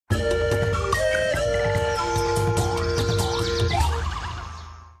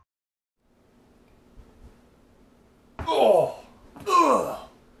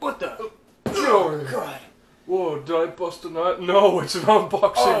bust a nut? No, it's an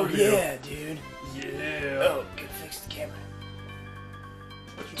unboxing video. yeah, dude. Yeah. Oh, gotta fix the camera.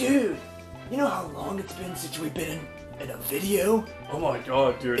 Dude, you know how long it's been since we've been in a video? Oh my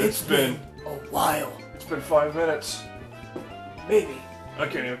god, dude. It's been a while. It's been 5 minutes. Maybe. I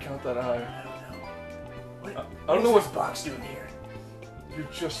can't even count that high. I don't know. I don't know what's what this box doing here. you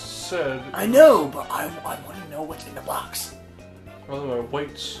just said. I know, but I want to know what's in the box. Rather than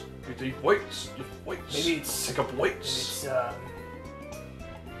weights. You take weights. Lift weights. Maybe it's... Pick up weights. It's a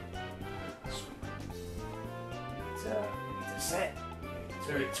set.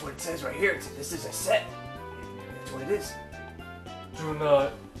 That's what it says right here. This is a set. That's what it is. Do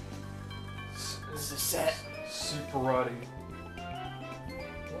not. This is a set. Separati. I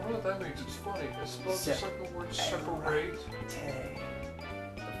don't know what that means. It's funny. It's supposed to like the word separate. What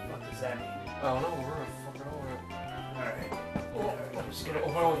the fuck does that mean? I don't know. We're gonna fucking know it. Alright. I'm just gonna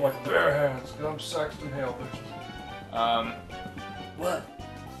open it with my bare hands because I'm Saxton Hale, bitch. What?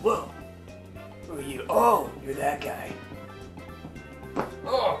 Whoa. Who are you? Oh, you're that guy.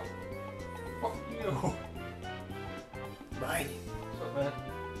 Oh! Fuck you! Mine. What's up, man?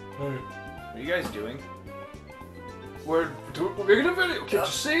 Hey. What are you guys doing? We're making a video, can't you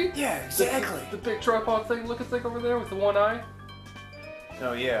see? Yeah, exactly. The big tripod thing, looking thing over there with the one eye?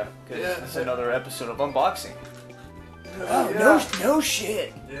 Oh yeah, because Yeah. it's another episode of unboxing. Oh, yeah. no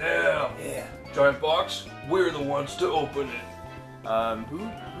shit. Yeah! Yeah. Giant box, we're the ones to open it.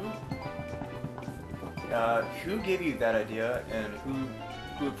 Who gave you that idea, and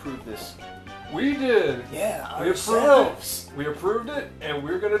who approved this? We did! Yeah, We ourselves. approved it, we approved it, and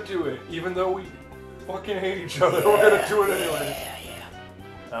we're gonna do it. Even though we fucking hate each other, we're gonna do it anyway.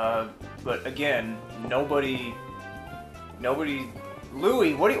 Yeah. But again, nobody...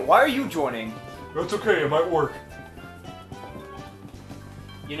 Louie, why are you joining? That's okay, it might work.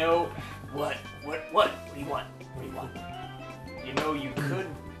 You know... What do you want? What do you want? You know, you could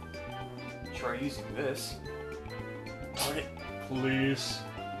try using this. Please.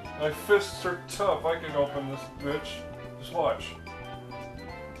 My fists are tough, I can open this bitch. Just watch.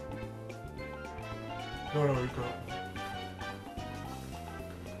 No, you can't.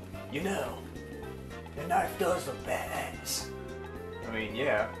 You know, the knife does look badass. I mean,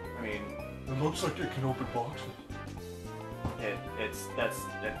 yeah. I mean, It looks like it can open boxes.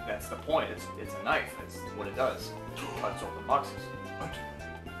 that's the point. It's a knife. That's what it does. It cuts open boxes.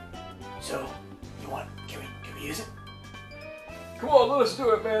 So, can we use it? Come on, let us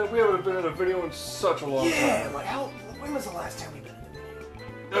do it, man. We haven't been in a video in such a long time. Like when was the last time we've been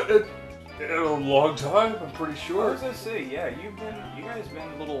in a video? In a long time, I'm pretty I sure. was gonna say, yeah, you guys been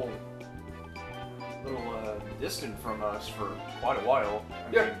a little distant from us for quite a while.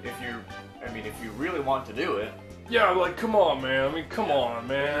 Yeah. I mean, if you really want to do it. Yeah, like, come on, man. I mean, come on,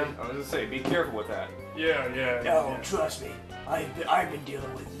 man. I was gonna say, be careful with that. Yeah. No, trust me. I've been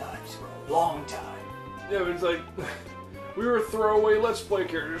dealing with knives for a long time. Yeah, but it's like we were throwaway Let's Play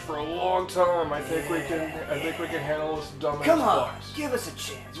characters for a long time. I think we can handle this dumbass Come on, box. give us a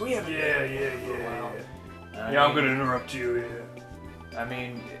chance. We haven't. Yeah. Yeah, I'm gonna interrupt you. Yeah. I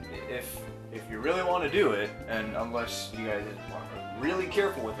mean, if you really want to do it, and unless you guys are really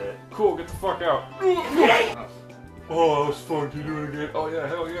careful with it. Cool. Get the fuck out. Oh, that was fun. Can you do it again? Oh yeah,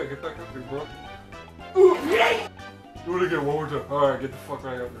 hell yeah. Get back up here, bro. Do it again one more time. All right, get the fuck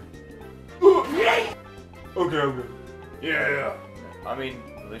right up there. Okay, I'm good. Yeah. I mean,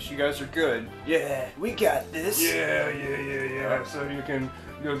 at least you guys are good. Yeah, we got this. Yeah. So you can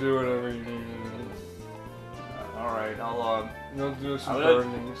go do whatever you need. All right, I'll Go do some I'll let-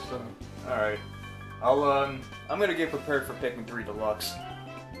 gardening and stuff. All right, I'm gonna get prepared for Pikmin 3 Deluxe.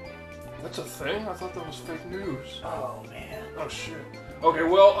 That's a thing? I thought that was fake news. Oh man. Oh shit. Okay,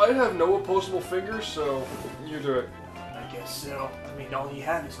 well, I have no opposable fingers, so you do it. I guess so. I mean, all you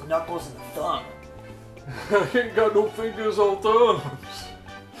have is knuckles and a thumb. I ain't got no fingers or thumbs.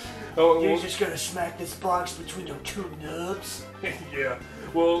 Oh, You're well, just gonna smack this box between your two nubs? yeah.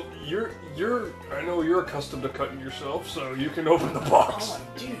 Well, I know you're accustomed to cutting yourself, so you can open the box. Oh,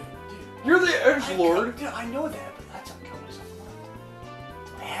 dude. You're the edgelord. Dude, I know that, but that's not cut myself a lot.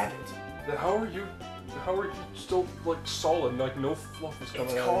 It's my habit. Then how are you still, like, solid, like no fluff is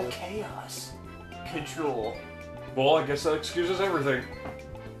coming It's out called of it? chaos. Control. Well, I guess that excuses everything.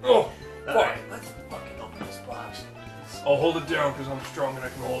 Oh, fuck. Alright, let's fucking open this box. I'll hold it down because I'm strong and I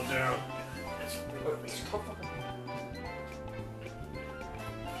can hold it down. Stop fucking.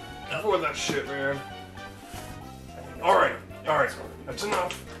 Careful with that shit, man. Alright, that's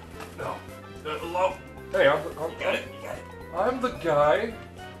enough. No. Hello. Hey, You got it. I'm the guy.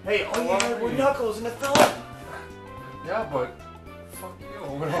 Hey, all you Why had are were you- knuckles and a thumb. Yeah, but fuck you.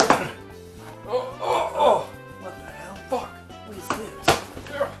 I'm gonna open it. Oh. What the hell?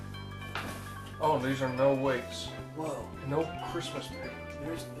 Oh, these are no weights. Whoa. No Christmas paper.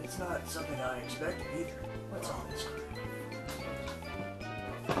 It's not something I expected either. What's all this crap?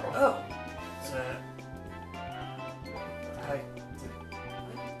 Oh. It's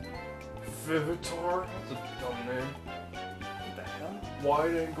Vivitar? That's a dumb name. What the hell?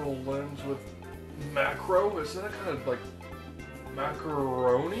 Wide angle lens with macro? Is that kind of like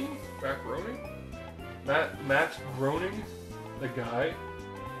macaroni? Macaroni? Matt Groening? The guy?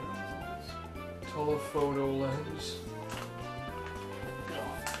 Telephoto lens.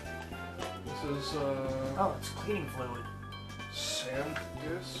 This is Oh, it's cleaning fluid. Sand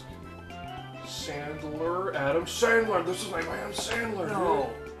disc. Sandler. Adam Sandler. This is my man Sandler.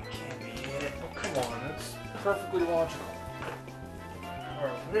 No, Dude. it can't be it. Oh, come on. It's perfectly logical.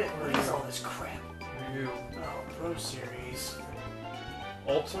 Alright, What is all this crap? what are you? Oh, Pro Series.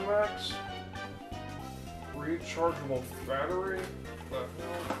 Ultimax. Rechargeable battery. What the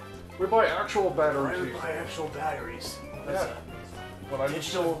hell? We buy actual Why batteries. do we buy actual batteries? That's Yeah. But I a just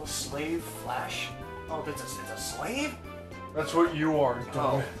digital slave flash? Oh, it's a slave? That's what you are,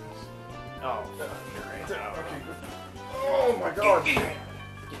 dumb. Oh, you're right. Okay. Oh my god.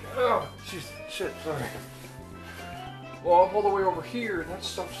 Oh, jeez, shit, sorry. Well, I'm all the way over here, and that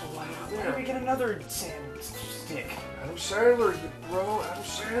stuff's a lot Why there. did we get another sand stick? Adam Sandler, you bro, Adam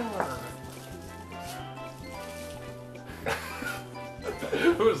Sandler.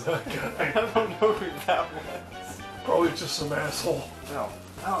 Who's that guy? I don't know who that was. Probably just some asshole. No.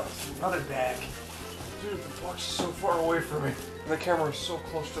 Oh, it's another bag. Dude, the box is so far away from me, and the camera is so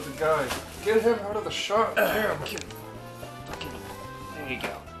close to the guy. Get him out of the shot, damn. There you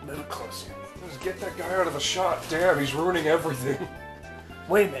go. Move it closer. Just get that guy out of the shot, damn, he's ruining everything.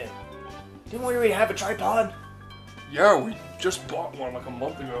 Wait a minute. Didn't we already have a tripod? Yeah, we just bought one like a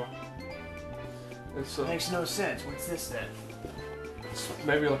month ago. It's Makes no sense. What's this then? it's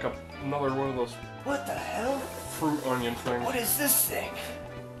maybe like another one of those What the hell? fruit onion things. What is this thing?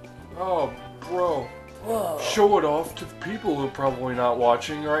 Oh, bro. Whoa. Show it off to the people who are probably not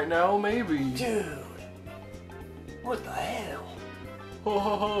watching right now, maybe. Dude. What the hell?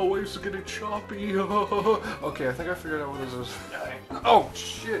 Oh, waves are getting choppy. Okay, I think I figured out what this is. Alright. Oh,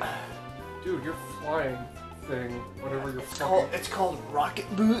 shit. Dude, your flying thing, whatever you're It's called rocket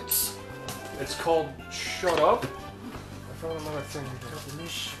boots. It's called Shut Up. I found another thing here.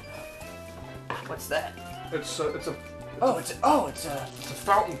 What's that? It's a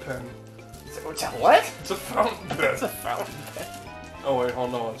fountain pen. It's a what? It's a fountain pen. It's a fountain pen. Oh wait,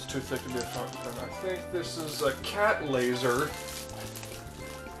 hold on, it's too thick to be a fountain pen. I think this is a cat laser.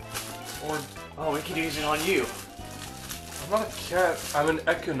 Or Oh, we could use it on you. I'm not a cat. I'm an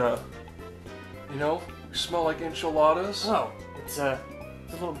echina. You know, you smell like enchiladas. Oh, it's a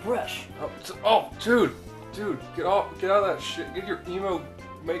little brush. Oh, dude, get out of that shit. Get your emo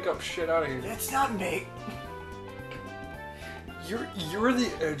makeup shit out of here. It's not me. You're the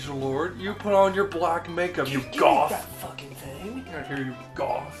edgelord. You put on your black makeup, you Give me goth. that fucking thing. Get out here, you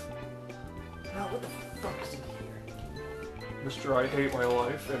goth. Now what the fuck is in here? Mr. I hate my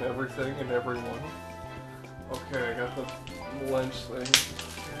life and everything and everyone. Okay, I got the lens thing.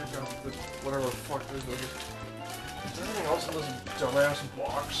 Okay, I got this, whatever the fuck this is. Is there anything else in this dumbass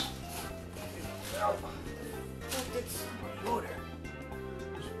box? It's my order.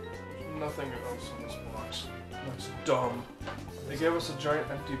 There's nothing else in this box. That's dumb. They gave us a giant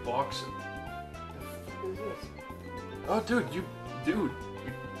empty box. What is this? Oh, dude, you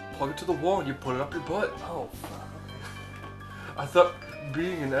plug it to the wall and you put it up your butt. Oh, fuck. I thought,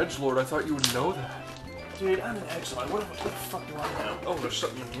 being an edgelord, I thought you would know that. Dude, I'm an excellent. What the fuck do I know? Oh, there's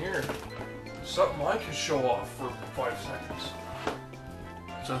something in here. Something I can show off for 5 seconds.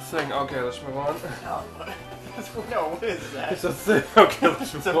 It's a thing. Okay, let's move on. No, what is that? It's a thing. Okay,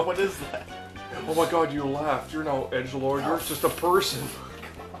 let's move on. What is that? Oh my god, you laughed. You're no edgelord. You're just a person.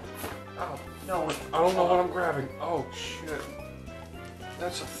 Oh, no. I don't know what I'm grabbing. Oh, shit.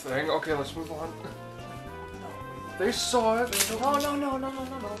 That's a thing. Okay, let's move on. They saw it. They don't... No. Hold on.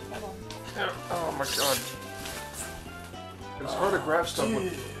 Oh my god. It's hard to grab stuff when...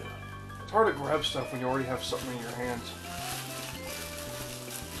 Dude. It's hard to grab stuff when you already have something in your hands.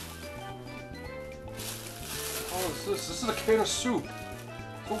 What is this? This is a can of soup.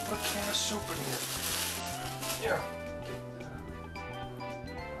 Go put a can of soup in here. Yeah.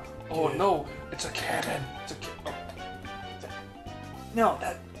 Oh Dude. no, it's a cannon. It's a cannon. No,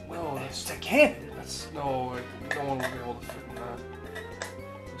 that... No, It's a cannon. That's... No, no one will be able to fit in that.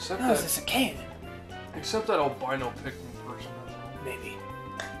 Except No, that... is this a cannon? Except that albino Pikmin person. Maybe.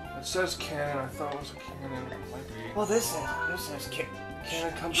 It says cannon. I thought it was a cannon. It might be. Well, this says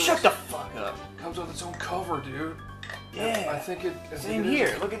Cannon comes Shut with the fuck up. comes with its own cover, dude. Yeah. I think it. Same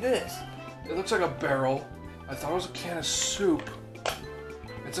here. Look at this. It looks like a barrel. I thought it was a can of soup.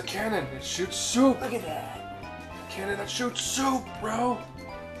 It's a cannon. It shoots soup. Look at that. A cannon that shoots soup, bro.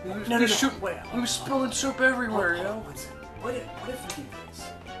 No. Wait. We were spilling soup everywhere, you know? What if we do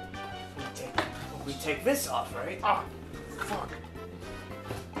this? We take this off, right? Ah, fuck.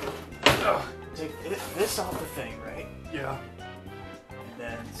 Take this off the thing, right? Yeah. And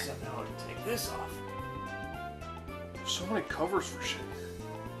then somehow take this off. There's so many covers for shit.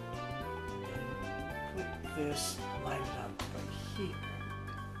 And put this, line it up right here.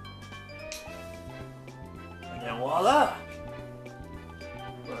 And then voila!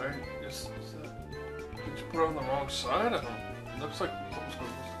 Right? Is that... Did you put it on the wrong side? I don't... It looks like something's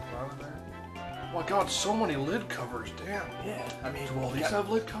going to come out of there. Oh my god, so many lid covers, damn. Yeah, I mean... Do all these have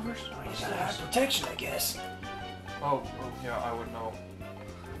lid covers? Oh, you gotta have protection, I guess. Oh, yeah, I would know.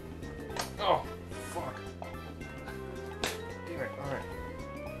 Oh, fuck. Damn it, alright.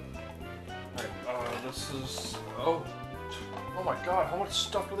 Alright, this is... Oh my god, how much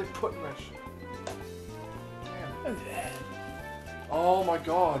stuff do they put in this shit? Damn. Look at that. Oh my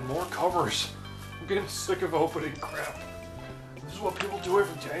god, more covers. I'm getting sick of opening crap. This is what people do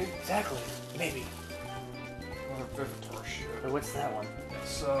every day. Exactly. Maybe. Another Vivitar shit. But what's that one?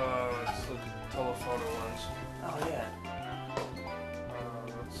 It's the telephoto lens. Oh, yeah.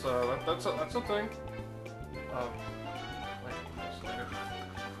 That's a thing.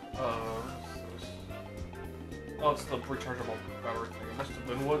 Oh, it's the rechargeable battery thing. It must have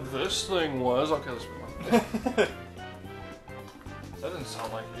been what this thing was. Okay, let's move on. That didn't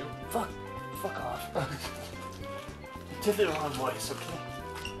sound like you. Fuck off. You did the wrong voice, okay?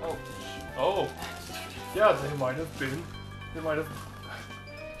 Oh. Yeah, they might have been. They might have.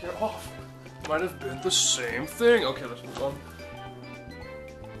 Get off. Might have been the same thing. Okay, let's move on.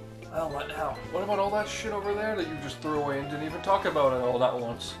 Well, what now? What about all that shit over there that you just threw away and didn't even talk about it all at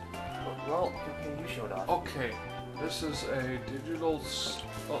once? Well, okay, you showed off. Okay, this is a digital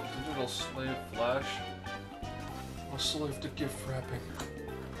slave flash. A slave to gift wrapping.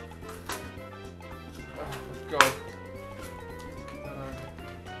 Oh, go.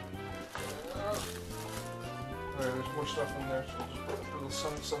 Alright, there's more stuff in there, so we'll just put it through the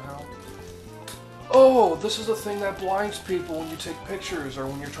sun somehow. Oh, this is the thing that blinds people when you take pictures, or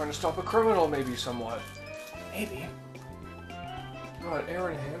when you're trying to stop a criminal, maybe somewhat. Maybe. God,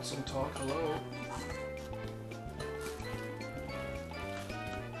 Aaron Hansen talk, hello.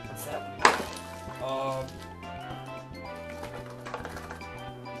 What's that?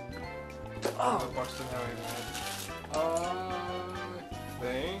 Oh, Buxton Howie. I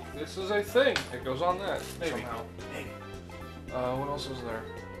think this is a thing. It goes on that somehow. Maybe. What else is there?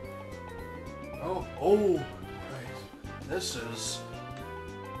 Oh, right. This is.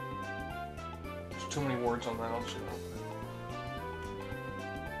 There's too many words on that. I'll just open it.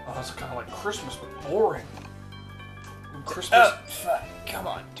 Oh, that's kind of like Christmas, but boring. Christmas. Fuck. Come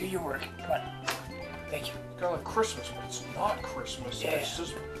on, do your work. Come on. Thank you. It's kind of like Christmas, but it's not Christmas. Yeah. It's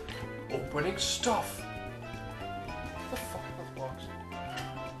just opening stuff. What the fuck is this box?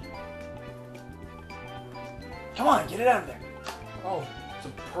 Come on, get it out of there. Oh, it's a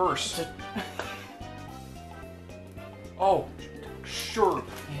purse. Oh, sure.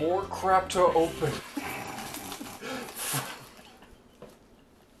 More crap to open.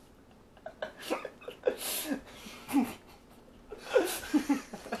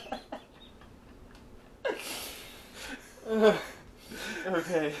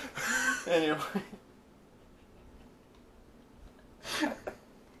 Okay. Anyway.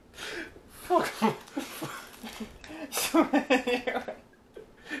 Fuck. So anyway.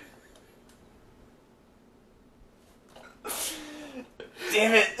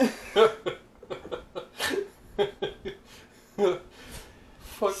 Damn it.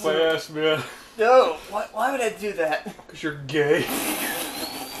 Fuck my ass, man. No. Why would I do that? Because you're gay.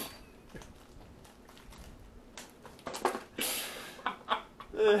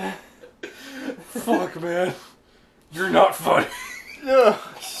 Fuck, man. You're not funny. No.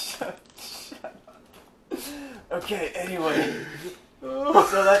 Shut up. Okay, anyway.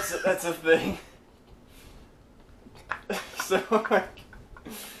 So that's a thing. So, okay.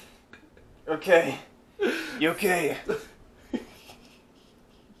 You okay?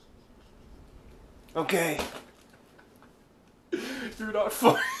 Okay. You're not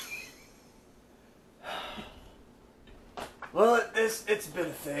funny. Well, it's been a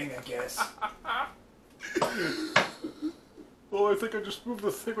thing, I guess. Oh, I think I just moved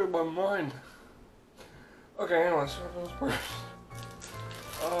the thing with my mind. Okay, anyways, those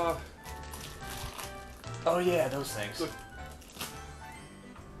Oh yeah, those things. Look.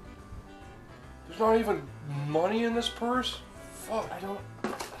 There's not even money in this purse? Fuck. I don't...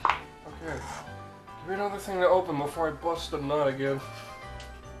 Okay, Okay. Give me another thing to open before I bust a nut again.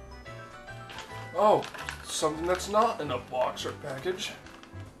 Oh, something that's not in a box or package.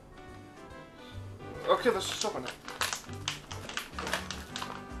 Okay, let's just open it.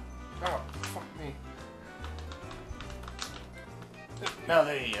 Oh, fuck me. Now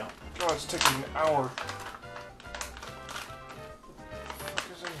there you go. God, it's taking an hour. What the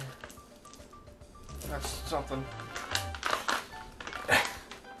fuck is in here? That's something.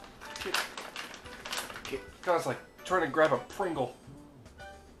 God, it's like trying to grab a Pringle.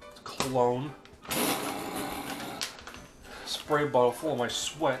 It's cologne. Spray bottle full of my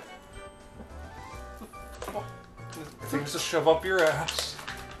sweat. Things to shove up your ass.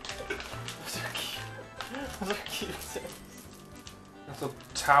 Those are cute. Those are cute things. That's a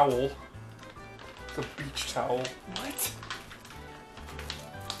towel. It's a beach towel. What?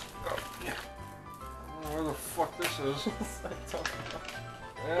 Oh, yeah. I don't know where the fuck this is. I don't know.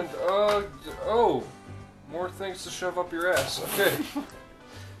 And, oh. More things to shove up your ass. Okay.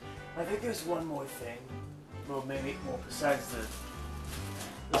 I think there's one more thing. Well, maybe, well, besides the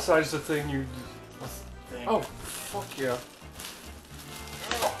Besides the thing you... thing. Oh, fuck yeah.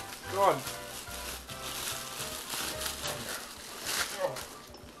 Oh, God.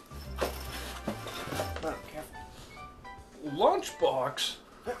 Oh, careful. Lunchbox?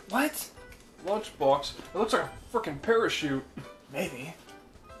 What? Lunchbox? It looks like a freaking parachute. Maybe.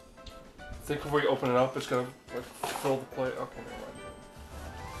 Think if we open it up, it's gonna like fill the plate. Okay, never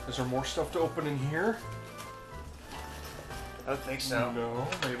mind. Is there more stuff to open in here? I don't think so. No,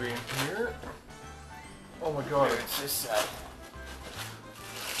 maybe in here. Oh my god. Here, it's this side.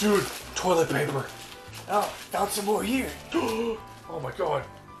 Dude, toilet paper. Oh, found some more here. Oh my god.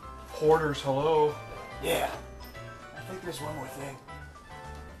 Hoarders, hello. Yeah. I think there's one more thing.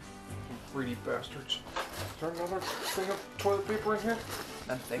 You greedy bastards. Is there another thing of toilet paper in here? I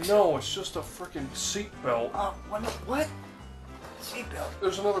don't think so. No, it's just a freaking seat belt. Oh, what? Seatbelt.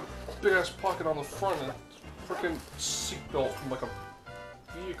 There's another big ass pocket on the front and a freaking seat belt from like a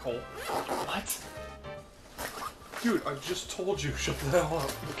vehicle. What? Dude, I just told you, shut the hell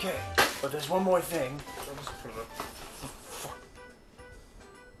up. Okay, but there's one more thing. I'll just put it up. Fuck.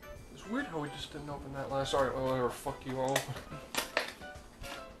 It's weird how we just didn't open that last. Alright, well, whatever, fuck you all.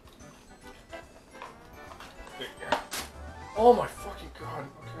 Oh my fucking god.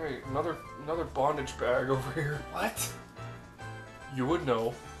 Okay, another bondage bag over here. What? You would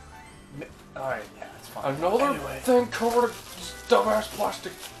know. Alright, yeah, that's fine. Another Anyway. thing covered in dumbass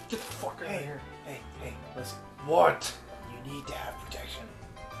plastic. Get the fuck out of Hey, here. hey, listen. What? You need to have protection.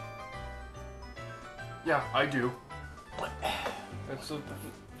 Yeah, I do. What? It's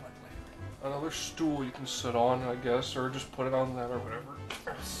another stool you can sit on, I guess, or just put it on that or whatever.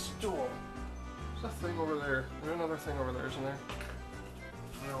 A stool. There's a thing over there. There's another thing over there, isn't there?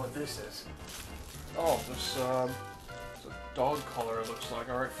 I don't know what this is. Oh, this, it's a dog collar, it looks like.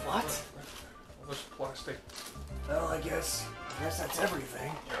 Alright, What? All this plastic. Well, I guess that's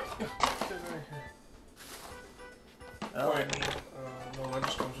everything. Get out of here. Well, Wait, no, that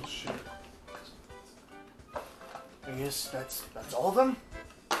just comes with shit. I guess that's all of them?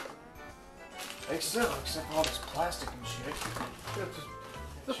 I think so, except for all this plastic and shit. Yeah,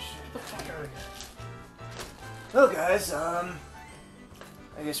 just get the fuck out of here. Well, guys, I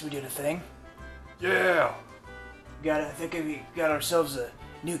guess we did a thing. Yeah! I think we got ourselves a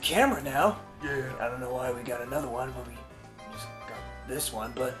new camera now. Yeah. I don't know why we got another one, but we just got this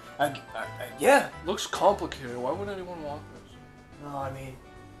one. But yeah. Looks complicated. Why would anyone want this? No, I mean,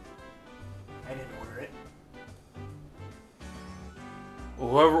 I didn't order it. Well,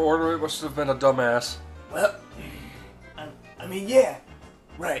 whoever ordered it must have been a dumbass. Well, I mean, yeah,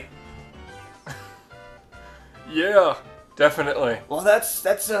 right. Yeah, definitely. Well, this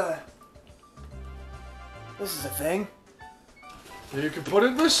is a thing. You can put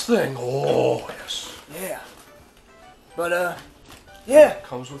in this thing. Oh, yes. Yeah. But yeah.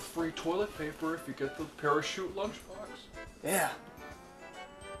 Comes with free toilet paper if you get the parachute lunchbox. Yeah.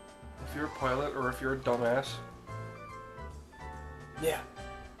 If you're a pilot or if you're a dumbass. Yeah.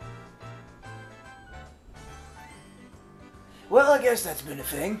 Well, I guess that's been a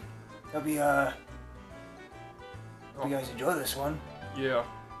thing. Hope you hope you guys enjoy this one. Yeah.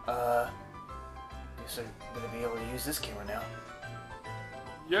 Guess I'm gonna be able to use this camera now.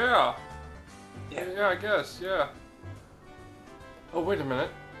 Yeah. Yeah. Yeah, I guess, yeah. Oh, wait a minute.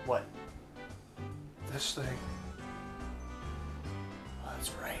 What? This thing. Oh,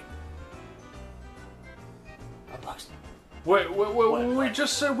 that's right. Unbox. Wait, What? we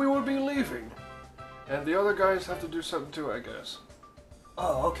just said we would be leaving. And the other guys have to do something too, I guess.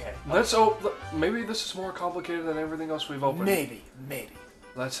 Oh, okay. Maybe this is more complicated than everything else we've opened. Maybe.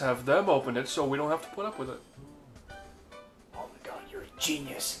 Let's have them open it so we don't have to put up with it. Oh my god, you're a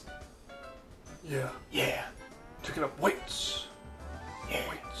genius. Yeah. Yeah. Taking up weights. Yeah.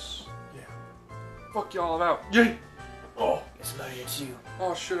 Weights. Yeah. Fuck y'all, I'm out. Yay! Oh, guess about it's you.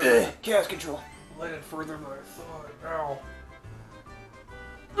 Oh shit. Chaos control. Landed further than I thought. Ow.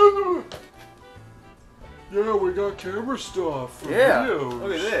 Yeah, we got camera stuff for videos.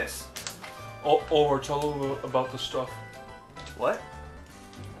 Look at this. Omar, tell them about the stuff. What?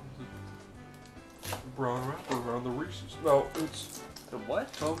 Brown wrapper around the Reese's. No, it's... The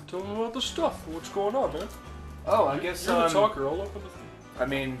what? Tell them about the stuff. What's going on, man? Oh, I guess, You're the talker. I'll open the thing. I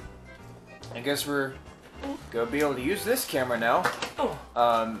mean, I guess we're gonna be able to use this camera now. Oh.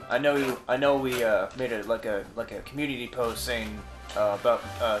 I know we made a like a community post saying about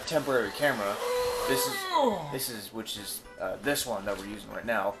temporary camera. This is this one that we're using right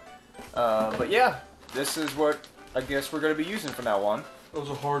now. But yeah, this is what I guess we're gonna be using from now on. That was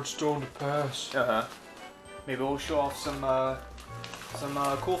a hard stone to pass. Maybe we'll show off some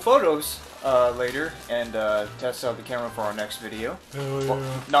cool photos later and test out the camera for our next video. Hell yeah.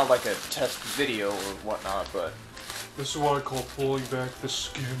 Well, not like a test video or whatnot, but This is what I call pulling back the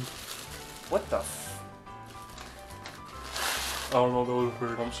skin. what the f... I don't know, that was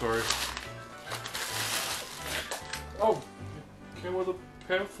weird. I'm sorry. Oh, it came with a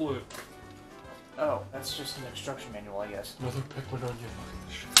pamphlet. Oh, that's just an instruction manual, I guess. Another pikmin onion. Look at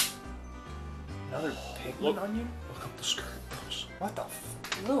this shit. Another pikmin Look. onion? Look up the skirt. What the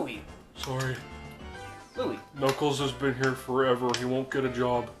f... Louie. Sorry. Louie. Knuckles has been here forever. He won't get a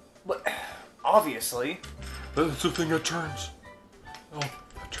job. What? Obviously. That's the thing that turns. Oh,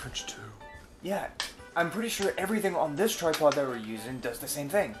 that turns too. Yeah. I'm pretty sure everything on this tripod that we're using does the same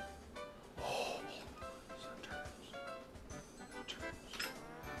thing. Oh, that turns. That turns.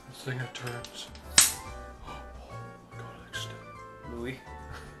 The thing that turns. Oh my god, I extend. Louie.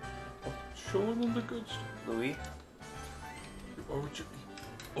 Showing them the good stuff. Louie. Why would you eat?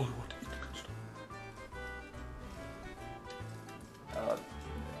 Oh, you want to eat the good stuff.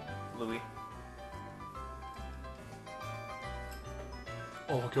 Louie.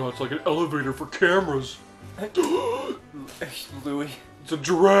 Oh my god, it's like an elevator for cameras. Louie. It's a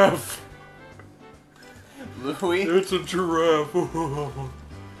giraffe. Louie. It's a giraffe.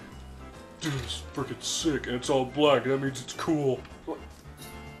 Dude, it's freaking sick, and it's all black. That means it's cool.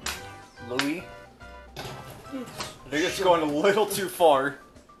 Louie. I think it's going a little too far.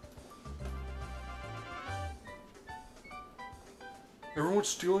 Everyone's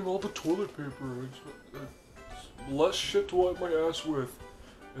stealing all the toilet paper. It's less shit to wipe my ass with,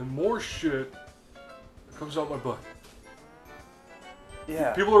 and more shit that comes out my butt.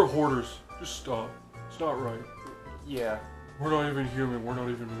 Yeah. People are hoarders. Just stop. It's not right. Yeah. We're not even human. We're not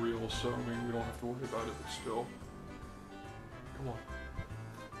even real. So I mean, we don't have to worry about it. But still, come on.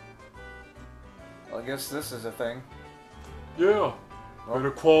 Well, I guess this is a thing. Yeah. Well,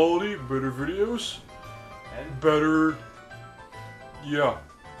 Better quality, better videos, and better. Yeah.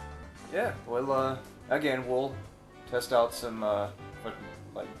 yeah. Well, again, we'll test out some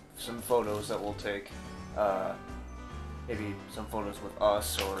like some photos that we'll take. Maybe some photos with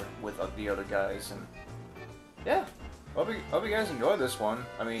us or with the other guys, and yeah. Hope you guys enjoyed this one.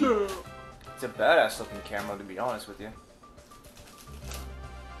 I mean, Yeah. it's a badass looking camera, to be honest with you.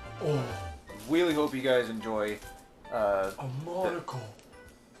 Oh, Really hope you guys enjoy. a monocle.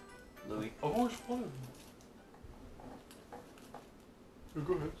 Louie. I've always wanted one. Yeah,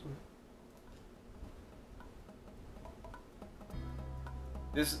 go ahead. Sorry.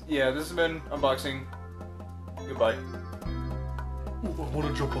 This has been unboxing. Goodbye. Ooh, I want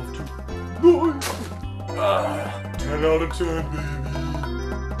to jump off too. Nice. 10 out of 10, baby.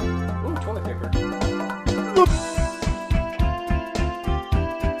 Ooh, toilet paper.